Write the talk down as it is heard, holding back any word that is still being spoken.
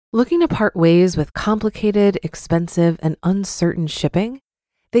Looking to part ways with complicated, expensive, and uncertain shipping?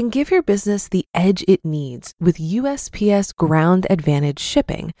 Then give your business the edge it needs with USPS Ground Advantage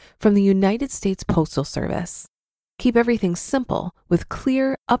shipping from the United States Postal Service. Keep everything simple with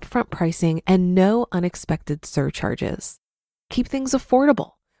clear, upfront pricing and no unexpected surcharges. Keep things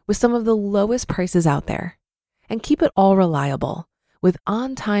affordable with some of the lowest prices out there. And keep it all reliable with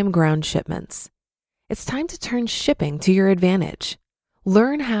on-time ground shipments. It's time to turn shipping to your advantage.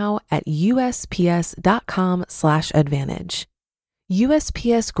 Learn how at USPS.com/advantage.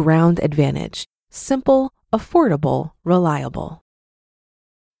 USPS Ground Advantage. Simple, affordable, reliable.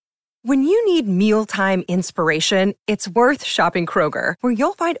 When you need mealtime inspiration, it's worth shopping Kroger, where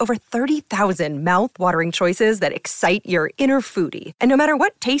you'll find over 30,000 mouth-watering choices that excite your inner foodie. And no matter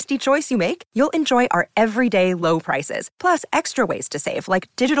what tasty choice you make, you'll enjoy our everyday low prices, plus extra ways to save, like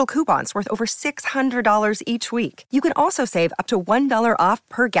digital coupons worth over $600 each week. You can also save up to $1 off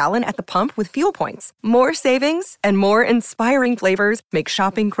per gallon at the pump with fuel points. More savings and more inspiring flavors make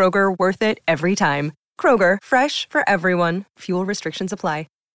shopping Kroger worth it every time. Kroger, fresh for everyone. Fuel restrictions apply.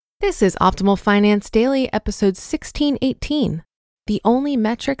 This is Optimal Finance Daily, episode 1618, The Only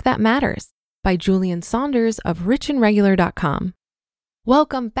Metric That Matters, by Julian Saunders of richandregular.com.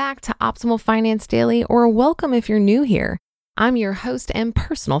 Welcome back to Optimal Finance Daily, or welcome if you're new here. I'm your host and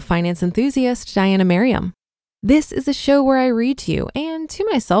personal finance enthusiast, Diana Merriam. This is a show where I read to you, and to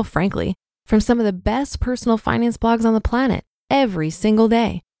myself, frankly, from some of the best personal finance blogs on the planet every single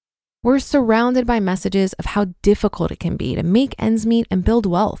day. We're surrounded by messages of how difficult it can be to make ends meet and build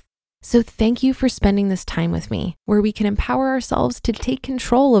wealth. So thank you for spending this time with me, where we can empower ourselves to take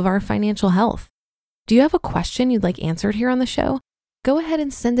control of our financial health. Do you have a question you'd like answered here on the show? Go ahead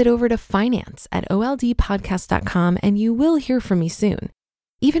and send it over to finance@oldpodcast.com and you will hear from me soon.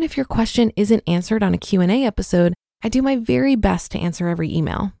 Even if your question isn't answered on a Q&A episode, I do my very best to answer every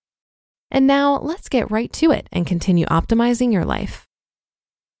email. And now let's get right to it and continue optimizing your life.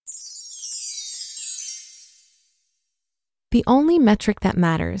 The Only Metric That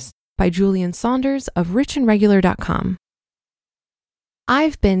Matters, by Julian Saunders of richandregular.com.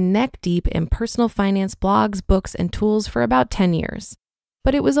 I've been neck deep in personal finance blogs, books, and tools for about 10 years.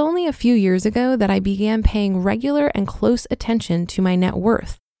 But it was only a few years ago that I began paying regular and close attention to my net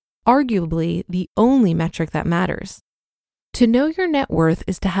worth, arguably the only metric that matters. To know your net worth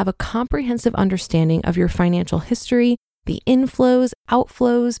is to have a comprehensive understanding of your financial history, the inflows,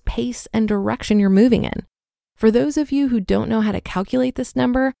 outflows, pace, and direction you're moving in. For those of you who don't know how to calculate this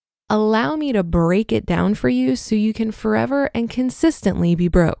number, allow me to break it down for you so you can forever and consistently be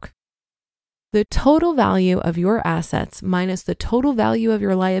broke. The total value of your assets minus the total value of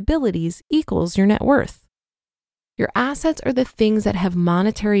your liabilities equals your net worth. Your assets are the things that have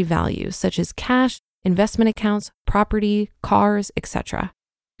monetary value, such as cash, investment accounts, property, cars, etc.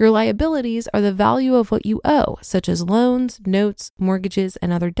 Your liabilities are the value of what you owe, such as loans, notes, mortgages,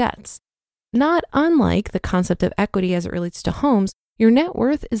 and other debts. Not unlike the concept of equity as it relates to homes, your net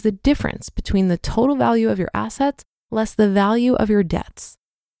worth is the difference between the total value of your assets less the value of your debts.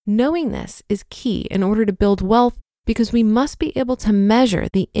 Knowing this is key in order to build wealth because we must be able to measure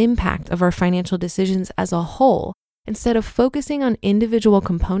the impact of our financial decisions as a whole instead of focusing on individual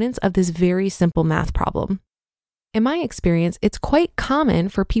components of this very simple math problem. In my experience, it's quite common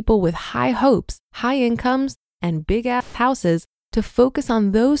for people with high hopes, high incomes, and big-ass houses to focus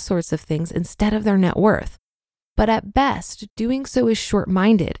on those sorts of things instead of their net worth. But at best, doing so is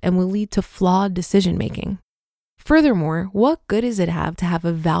short-minded and will lead to flawed decision-making. Furthermore, what good does it have to have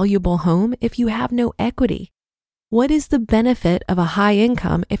a valuable home if you have no equity? What is the benefit of a high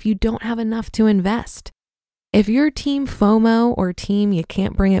income if you don't have enough to invest? If you're team FOMO or team you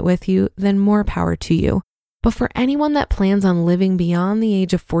can't bring it with you, then more power to you. But for anyone that plans on living beyond the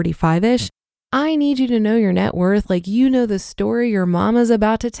age of 45-ish, I need you to know your net worth like you know the story your mama's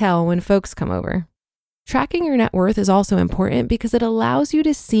about to tell when folks come over. Tracking your net worth is also important because it allows you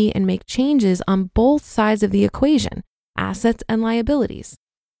to see and make changes on both sides of the equation, assets and liabilities.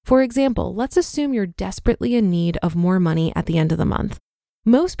 For example, let's assume you're desperately in need of more money at the end of the month.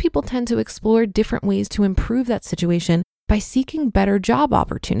 Most people tend to explore different ways to improve that situation by seeking better job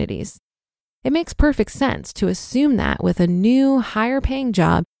opportunities. It makes perfect sense to assume that with a new, higher-paying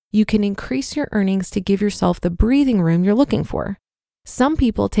job, you can increase your earnings to give yourself the breathing room you're looking for. Some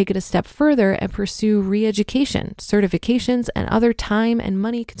people take it a step further and pursue re-education, certifications, and other time and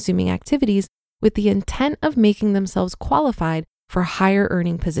money-consuming activities with the intent of making themselves qualified for higher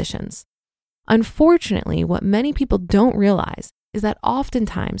earning positions. Unfortunately, what many people don't realize is that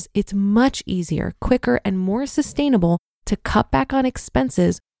oftentimes it's much easier, quicker, and more sustainable to cut back on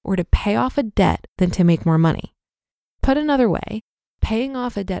expenses or to pay off a debt than to make more money. Put another way, Paying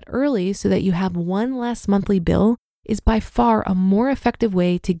off a debt early so that you have one less monthly bill is by far a more effective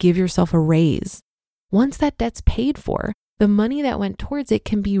way to give yourself a raise. Once that debt's paid for, the money that went towards it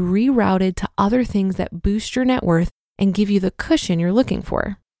can be rerouted to other things that boost your net worth and give you the cushion you're looking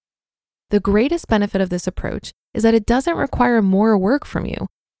for. The greatest benefit of this approach is that it doesn't require more work from you.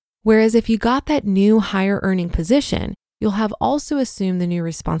 Whereas if you got that new higher earning position, you'll have also assumed the new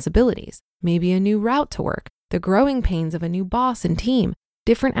responsibilities, maybe a new route to work, the growing pains of a new boss and team,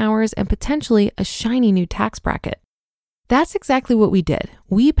 different hours, and potentially a shiny new tax bracket. That's exactly what we did.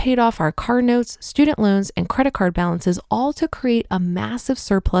 We paid off our car notes, student loans, and credit card balances, all to create a massive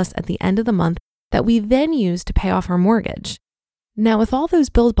surplus at the end of the month that we then used to pay off our mortgage. Now, with all those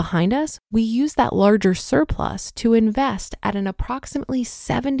bills behind us, we used that larger surplus to invest at an approximately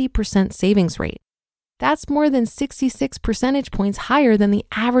 70% savings rate. That's more than 66 percentage points higher than the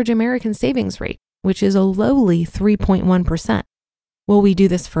average American savings rate, which is a lowly 3.1%. Will we do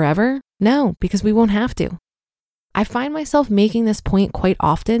this forever? No, because we won't have to. I find myself making this point quite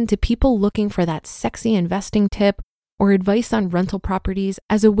often to people looking for that sexy investing tip or advice on rental properties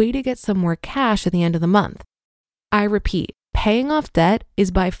as a way to get some more cash at the end of the month. I repeat, paying off debt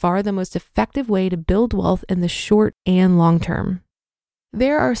is by far the most effective way to build wealth in the short and long term.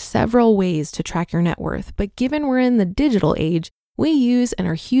 There are several ways to track your net worth, but given we're in the digital age, we use and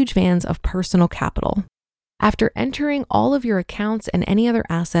are huge fans of Personal Capital. After entering all of your accounts and any other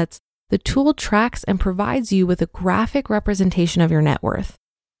assets, the tool tracks and provides you with a graphic representation of your net worth.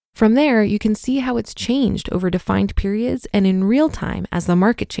 From there, you can see how it's changed over defined periods and in real time as the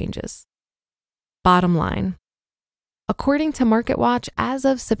market changes. Bottom line. According to MarketWatch, as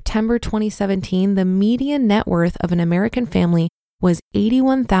of September 2017, the median net worth of an American family was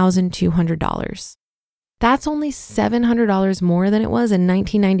 $81,200. That's only $700 more than it was in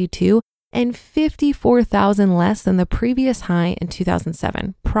 1992 and $54,000 less than the previous high in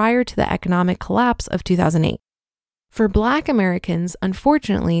 2007, prior to the economic collapse of 2008. For Black Americans,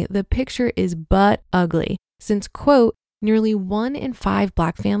 unfortunately, the picture is but ugly, since, quote, nearly 1 in 5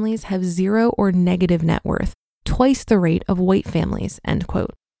 Black families have zero or negative net worth, twice the rate of white families, end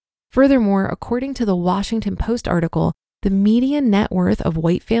quote. Furthermore, according to the Washington Post article, the median net worth of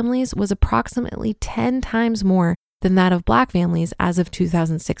white families was approximately 10 times more than that of Black families as of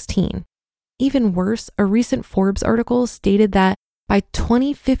 2016. Even worse, a recent Forbes article stated that by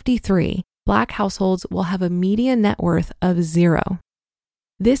 2053, Black households will have a median net worth of 0.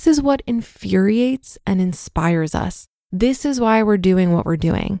 This is what infuriates and inspires us. This is why we're doing what we're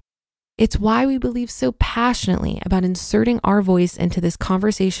doing. It's why we believe so passionately about inserting our voice into this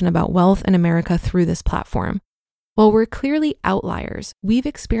conversation about wealth in America through this platform. While we're clearly outliers, we've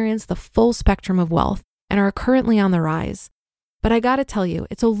experienced the full spectrum of wealth and are currently on the rise. But I gotta tell you,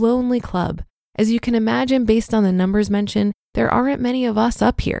 it's a lonely club. As you can imagine, based on the numbers mentioned, there aren't many of us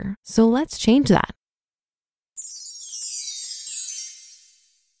up here, so let's change that.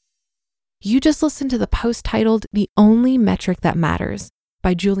 You just listened to the post titled "The Only Metric That Matters"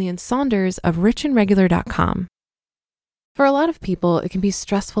 by Julian Saunders of richandregular.com. For a lot of people, it can be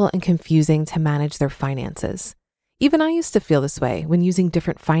stressful and confusing to manage their finances. Even I used to feel this way when using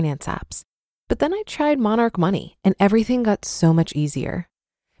different finance apps. But then I tried Monarch Money and everything got so much easier.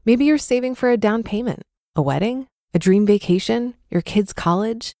 Maybe you're saving for a down payment, a wedding, a dream vacation, your kids'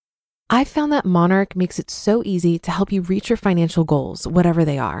 college. I found that Monarch makes it so easy to help you reach your financial goals, whatever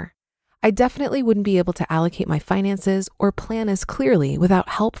they are. I definitely wouldn't be able to allocate my finances or plan as clearly without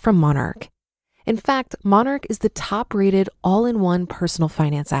help from Monarch. In fact, Monarch is the top-rated all-in-one personal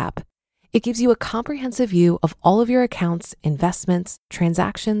finance app. It gives you a comprehensive view of all of your accounts, investments,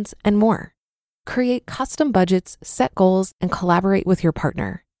 transactions, and more. Create custom budgets, set goals, and collaborate with your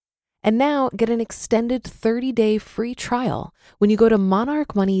partner. And now get an extended 30-day free trial when you go to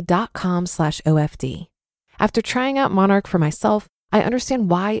monarchmoney.com/OFD. After trying out Monarch for myself, I understand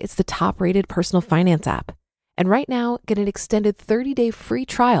why it's the top-rated personal finance app. And right now, get an extended 30-day free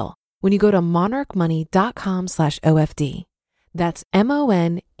trial when you go to monarchmoney.com/OFD. That's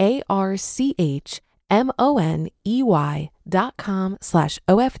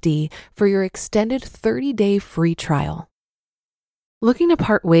monarchmoney.com/OFD for your extended 30-day free trial. Looking to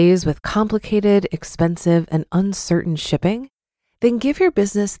part ways with complicated, expensive, and uncertain shipping? Then give your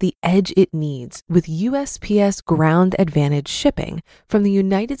business the edge it needs with USPS Ground Advantage shipping from the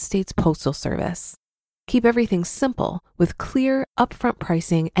United States Postal Service. Keep everything simple with clear, upfront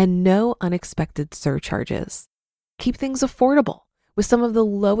pricing and no unexpected surcharges. Keep things affordable with some of the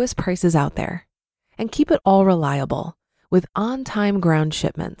lowest prices out there. And keep it all reliable with on-time ground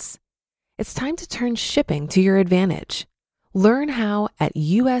shipments. It's time to turn shipping to your advantage. Learn how at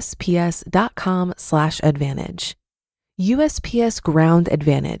USPS.com/advantage. USPS Ground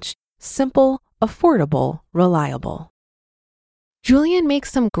Advantage. Simple, affordable, reliable. Julian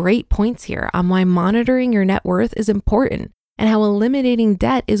makes some great points here on why monitoring your net worth is important and how eliminating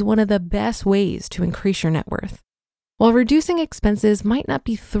debt is one of the best ways to increase your net worth. While reducing expenses might not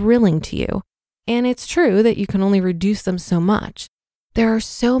be thrilling to you, and it's true that you can only reduce them so much, there are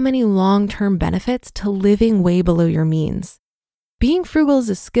so many long-term benefits to living way below your means. Being frugal is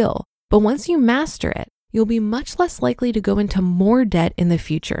a skill, but once you master it, you'll be much less likely to go into more debt in the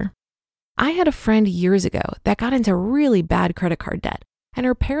future. I had a friend years ago that got into really bad credit card debt, and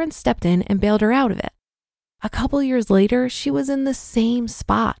her parents stepped in and bailed her out of it. A couple years later, she was in the same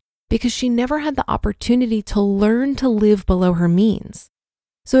spot because she never had the opportunity to learn to live below her means.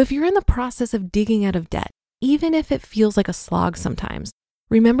 So if you're in the process of digging out of debt, even if it feels like a slog sometimes,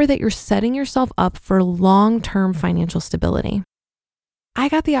 remember that you're setting yourself up for long-term financial stability. I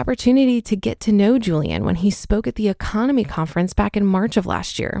got the opportunity to get to know Julian when he spoke at the Economy Conference back in March of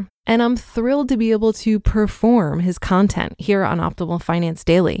last year, and I'm thrilled to be able to perform his content here on Optimal Finance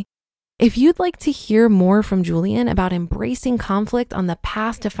Daily. If you'd like to hear more from Julian about embracing conflict on the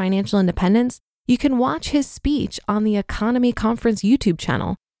path to financial independence, you can watch his speech on the Economy Conference YouTube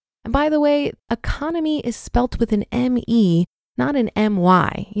channel. And by the way, economy is spelt with an M-E, not an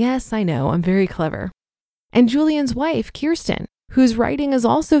M-Y. Yes, I know, I'm very clever. And Julian's wife, Kirsten, whose writing is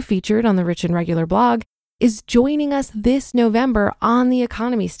also featured on the Rich and Regular blog, is joining us this November on the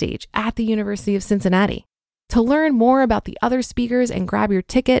economy stage at the University of Cincinnati. To learn more about the other speakers and grab your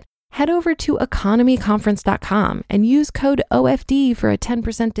ticket, head over to economyconference.com and use code OFD for a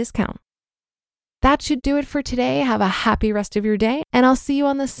 10% discount. That should do it for today. Have a happy rest of your day, and I'll see you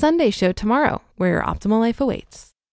on the Sunday show tomorrow, where your optimal life awaits.